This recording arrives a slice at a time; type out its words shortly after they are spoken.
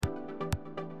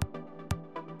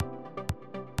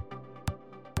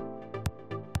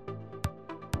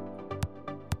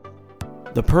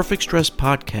The Perfect Stress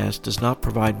podcast does not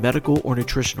provide medical or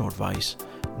nutritional advice,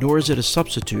 nor is it a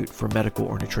substitute for medical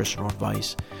or nutritional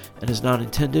advice, and is not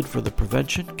intended for the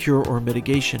prevention, cure, or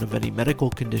mitigation of any medical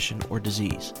condition or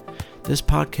disease. This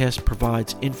podcast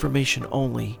provides information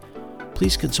only.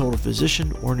 Please consult a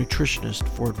physician or nutritionist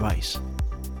for advice.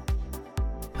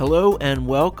 Hello and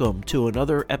welcome to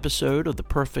another episode of the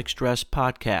Perfect Stress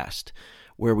podcast,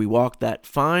 where we walk that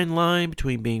fine line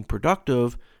between being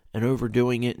productive and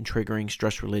overdoing it and triggering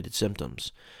stress-related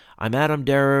symptoms. I'm Adam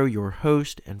Darrow, your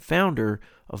host and founder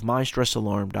of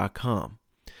MyStressAlarm.com.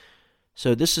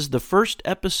 So this is the first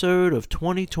episode of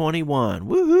 2021.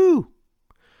 Woohoo!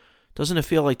 Doesn't it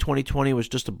feel like 2020 was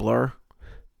just a blur?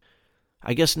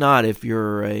 I guess not if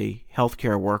you're a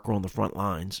healthcare worker on the front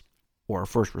lines, or a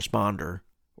first responder,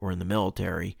 or in the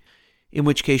military, in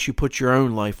which case you put your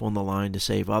own life on the line to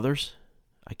save others.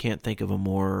 I can't think of a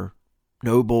more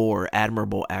noble or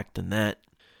admirable act than that.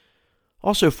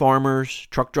 Also farmers,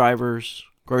 truck drivers,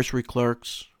 grocery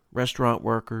clerks, restaurant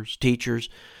workers, teachers,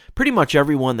 pretty much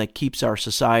everyone that keeps our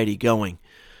society going.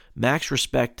 Max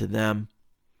respect to them,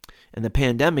 and the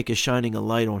pandemic is shining a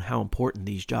light on how important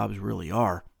these jobs really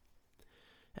are.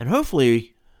 And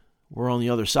hopefully we're on the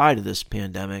other side of this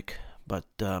pandemic, but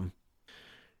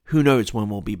who knows when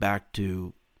we'll be back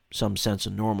to some sense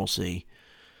of normalcy.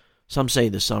 Some say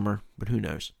this summer, but who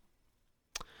knows.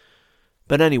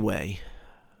 But anyway,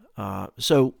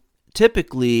 so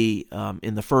typically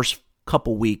in the first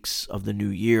couple weeks of the new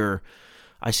year,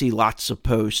 I see lots of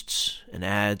posts and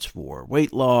ads for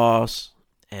weight loss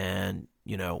and,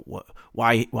 you know,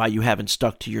 why you haven't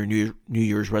stuck to your New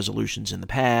Year's resolutions in the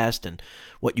past and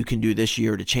what you can do this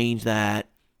year to change that.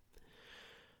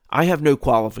 I have no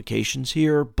qualifications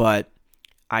here, but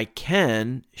I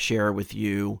can share with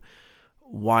you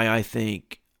why I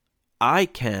think I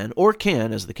can,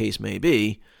 as the case may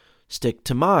be, stick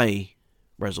to my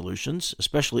resolutions,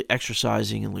 especially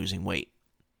exercising and losing weight.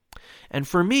 And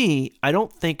for me, I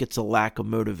don't think it's a lack of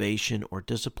motivation or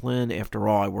discipline. After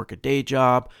all, I work a day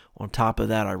job. On top of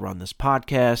that, I run this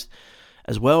podcast,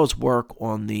 as well as work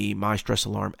on the My Stress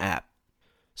Alarm app.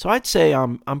 So I'd say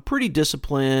I'm pretty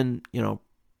disciplined,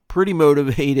 pretty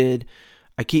motivated.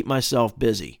 I keep myself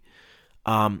busy.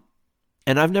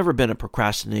 And I've never been a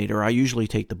procrastinator. I usually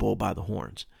take the bull by the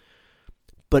horns.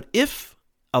 But if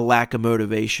a lack of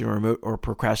motivation or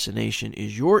procrastination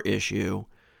is your issue,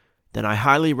 then I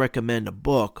highly recommend a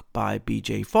book by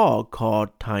B.J. Fogg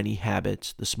called Tiny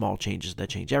Habits, The Small Changes That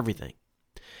Change Everything.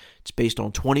 It's based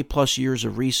on 20 plus years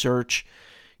of research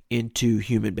into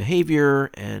human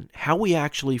behavior and how we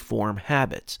actually form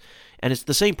habits. And it's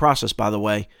the same process, by the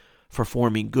way, for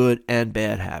forming good and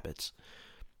bad habits.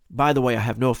 By the way, I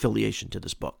have no affiliation to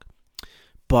this book,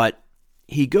 but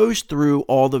he goes through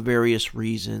all the various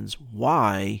reasons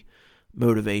why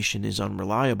motivation is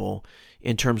unreliable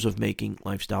in terms of making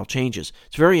lifestyle changes.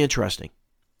 It's very interesting.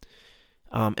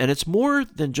 And it's more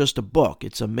than just a book.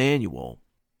 It's a manual.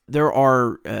 There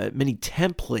are many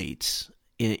templates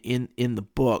in the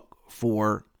book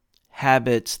for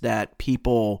habits that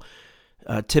people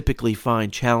typically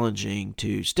find challenging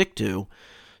to stick to.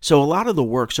 So a lot of the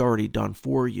work's already done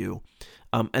for you.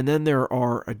 And then there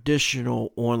are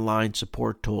additional online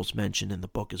support tools mentioned in the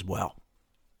book as well.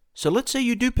 So let's say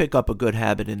you do pick up a good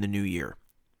habit in the new year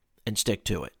and stick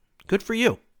to it. Good for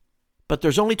you. But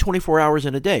there's only 24 hours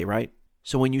in a day, right?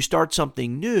 So when you start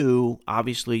something new,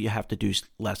 obviously you have to do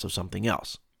less of something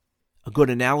else. A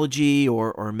good analogy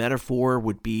or metaphor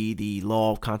would be the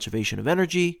law of conservation of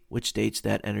energy, which states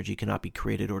that energy cannot be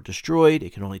created or destroyed.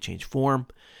 It can only change form.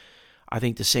 I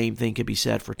think the same thing could be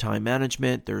said for time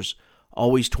management. There's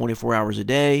always 24 hours a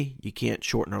day. You can't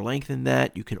shorten or lengthen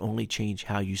that. You can only change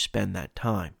how you spend that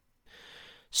time.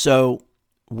 So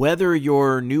whether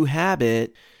your new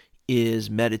habit is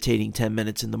meditating 10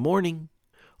 minutes in the morning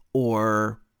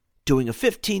or doing a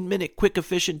 15-minute quick,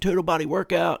 efficient total body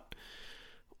workout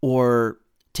or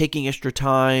taking extra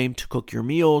time to cook your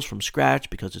meals from scratch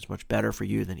because it's much better for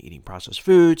you than eating processed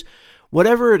foods,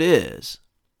 whatever it is,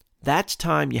 that's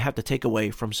time you have to take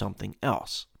away from something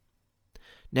else.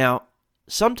 Now,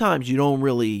 sometimes you don't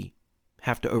really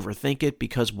have to overthink it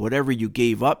because whatever you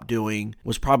gave up doing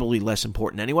was probably less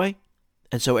important anyway.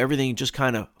 And so everything just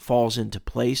kind of falls into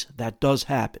place. That does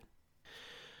happen.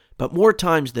 But more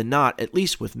times than not, at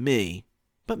least with me,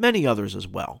 but many others as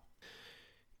well,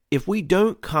 if we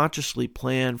don't consciously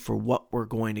plan for what we're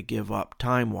going to give up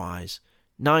time-wise,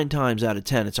 9 times out of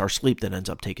 10, it's our sleep that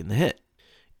ends up taking the hit.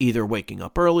 Either waking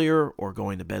up earlier or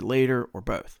going to bed later or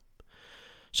both.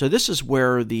 So this is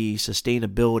where the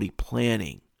sustainability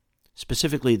planning,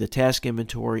 specifically the task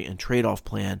inventory and trade-off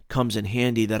plan, comes in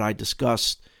handy that I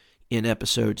discussed in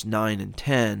episodes 9 and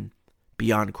 10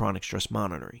 beyond chronic stress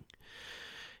monitoring.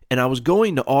 And I was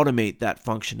going to automate that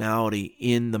functionality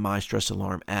in the My Stress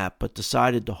Alarm app, but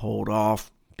decided to hold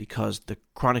off because the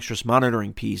chronic stress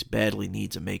monitoring piece badly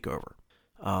needs a makeover,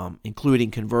 including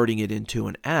converting it into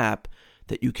an app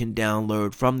that you can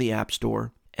download from the App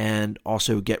Store and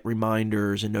also get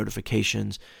reminders and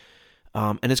notifications.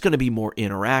 And it's going to be more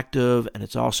interactive, and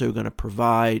it's also going to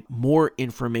provide more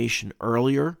information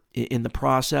earlier in the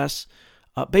process.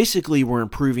 Basically, we're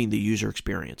improving the user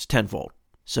experience tenfold.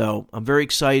 So I'm very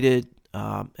excited,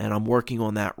 and I'm working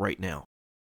on that right now.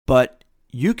 But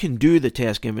you can do the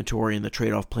task inventory and the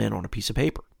trade-off plan on a piece of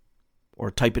paper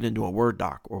or type it into a Word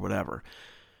doc or whatever.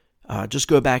 Just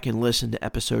go back and listen to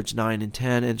episodes 9 and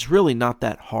 10, and it's really not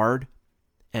that hard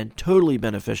and totally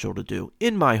beneficial to do,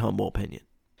 in my humble opinion.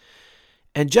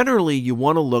 And generally, you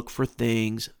want to look for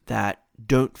things that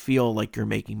don't feel like you're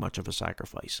making much of a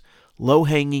sacrifice.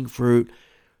 Low-hanging fruit,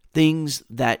 things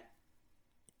that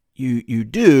you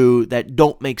do that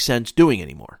don't make sense doing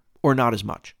anymore, or not as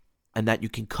much, and that you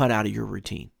can cut out of your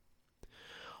routine.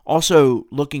 Also,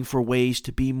 looking for ways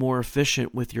to be more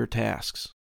efficient with your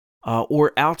tasks,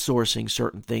 or outsourcing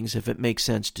certain things if it makes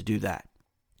sense to do that.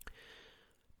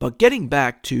 But getting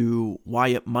back to why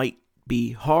it might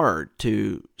be hard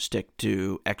to stick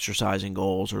to exercising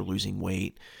goals or losing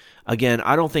weight, again,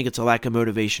 I don't think it's a lack of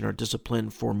motivation or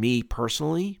discipline for me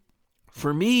personally.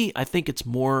 For me, I think it's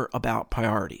more about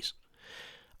priorities.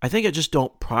 I think I just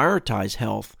don't prioritize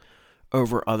health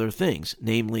over other things,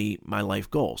 namely my life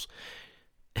goals.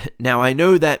 Now, I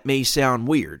know that may sound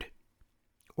weird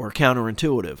or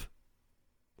counterintuitive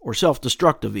or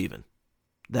self-destructive even,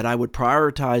 that I would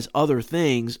prioritize other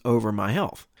things over my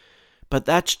health. But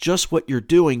that's just what you're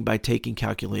doing by taking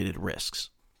calculated risks.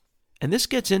 And this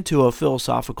gets into a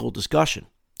philosophical discussion,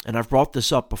 and I've brought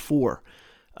this up before.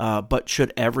 But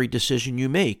should every decision you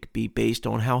make be based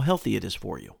on how healthy it is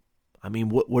for you? I mean,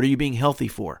 what are you being healthy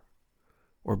for?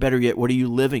 Or better yet, what are you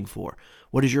living for?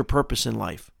 What is your purpose in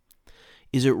life?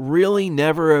 Is it really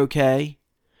never okay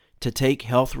to take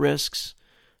health risks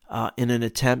in an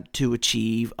attempt to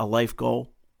achieve a life goal?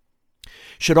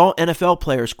 Should all NFL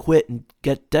players quit and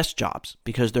get desk jobs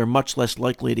because they're much less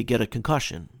likely to get a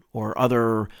concussion or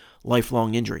other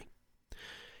lifelong injury?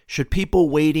 Should people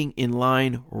waiting in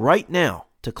line right now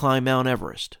to climb Mount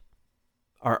Everest,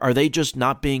 are they just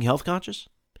not being health conscious?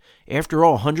 After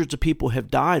all, hundreds of people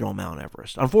have died on Mount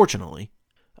Everest, unfortunately,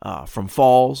 from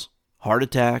falls, heart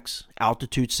attacks,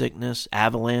 altitude sickness,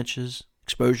 avalanches,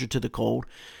 exposure to the cold.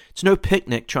 It's no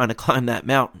picnic trying to climb that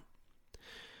mountain.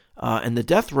 And the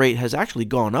death rate has actually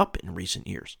gone up in recent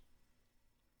years.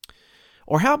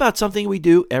 Or how about something we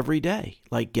do every day,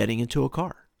 like getting into a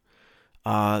car?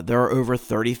 There are over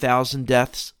 30,000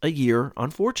 deaths a year,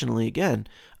 unfortunately, again,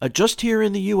 just here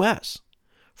in the U.S.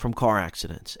 from car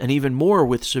accidents, and even more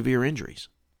with severe injuries.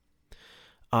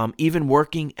 Even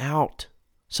working out,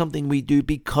 something we do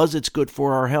because it's good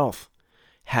for our health,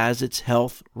 has its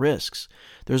health risks.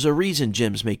 There's a reason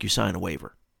gyms make you sign a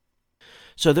waiver.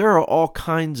 So there are all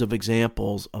kinds of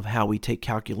examples of how we take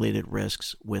calculated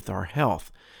risks with our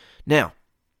health. Now,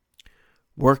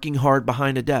 working hard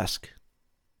behind a desk,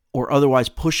 or otherwise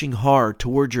pushing hard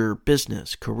toward your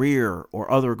business, career, or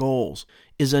other goals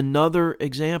is another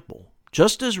example,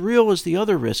 just as real as the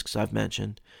other risks I've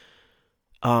mentioned,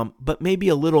 but maybe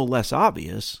a little less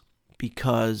obvious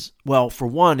because, well, for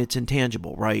one, it's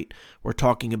intangible, right? We're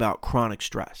talking about chronic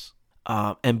stress.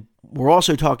 And we're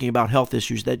also talking about health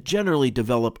issues that generally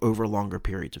develop over longer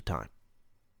periods of time.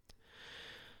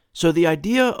 So the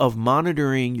idea of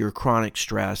monitoring your chronic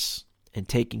stress and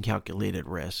taking calculated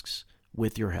risks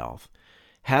with your health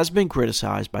has been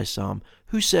criticized by some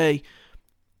who say,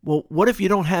 well, what if you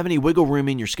don't have any wiggle room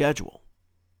in your schedule?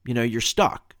 You know, you're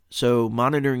stuck, so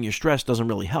monitoring your stress doesn't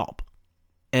really help.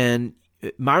 And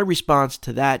my response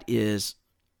to that is,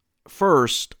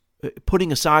 first,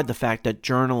 putting aside the fact that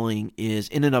journaling is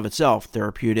in and of itself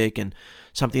therapeutic and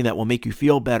something that will make you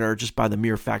feel better just by the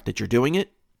mere fact that you're doing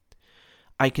it,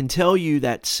 I can tell you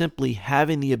that simply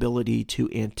having the ability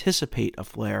to anticipate a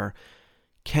flare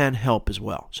can help as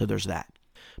well. So there's that.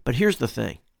 But here's the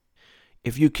thing.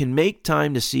 If you can make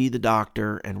time to see the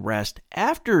doctor and rest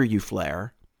after you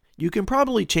flare, you can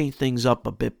probably change things up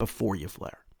a bit before you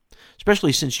flare,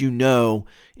 especially since you know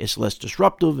it's less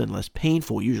disruptive and less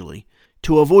painful usually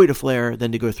to avoid a flare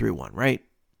than to go through one, right?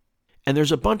 And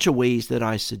there's a bunch of ways that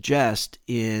I suggest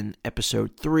in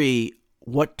episode 3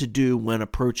 what to do when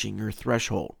approaching your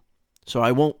threshold. So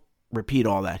I won't repeat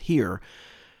all that here,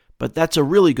 but that's a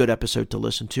really good episode to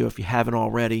listen to if you haven't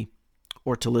already,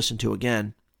 or to listen to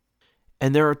again.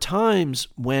 And there are times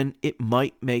when it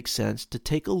might make sense to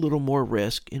take a little more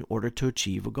risk in order to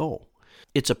achieve a goal.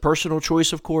 It's a personal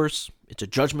choice, of course. It's a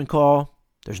judgment call.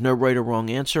 There's no right or wrong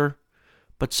answer.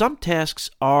 But some tasks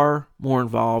are more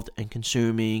involved and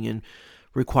consuming and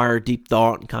require deep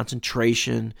thought and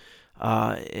concentration.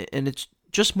 And it's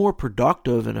just more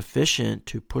productive and efficient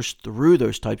to push through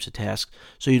those types of tasks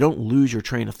so you don't lose your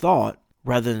train of thought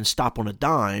rather than stop on a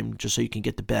dime just so you can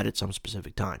get to bed at some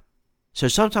specific time. So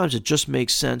sometimes it just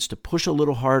makes sense to push a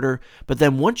little harder, but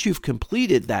then once you've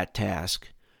completed that task,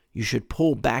 you should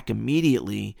pull back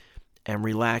immediately and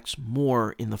relax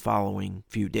more in the following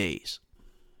few days.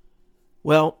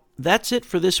 Well, that's it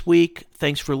for this week.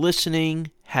 Thanks for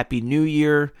listening. Happy New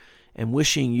Year, and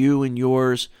wishing you and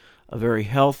yours a very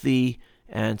healthy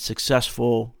and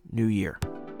successful new year.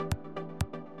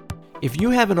 If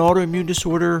you have an autoimmune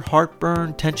disorder,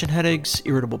 heartburn, tension headaches,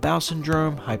 irritable bowel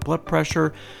syndrome, high blood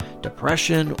pressure,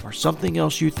 depression, or something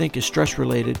else you think is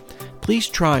stress-related, please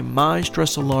try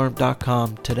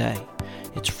MyStressAlarm.com today.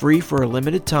 It's free for a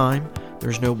limited time.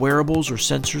 There's no wearables or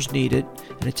sensors needed,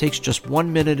 and it takes just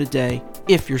 1 minute a day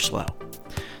if you're slow.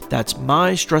 That's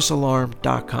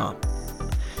MyStressAlarm.com.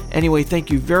 Anyway, thank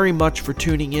you very much for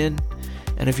tuning in.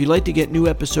 And if you'd like to get new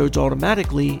episodes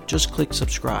automatically, just click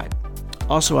subscribe.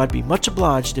 Also, I'd be much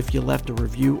obliged if you left a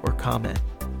review or comment.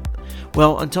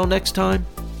 Well, until next time,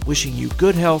 wishing you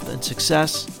good health and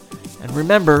success. And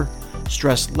remember,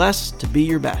 stress less to be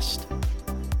your best.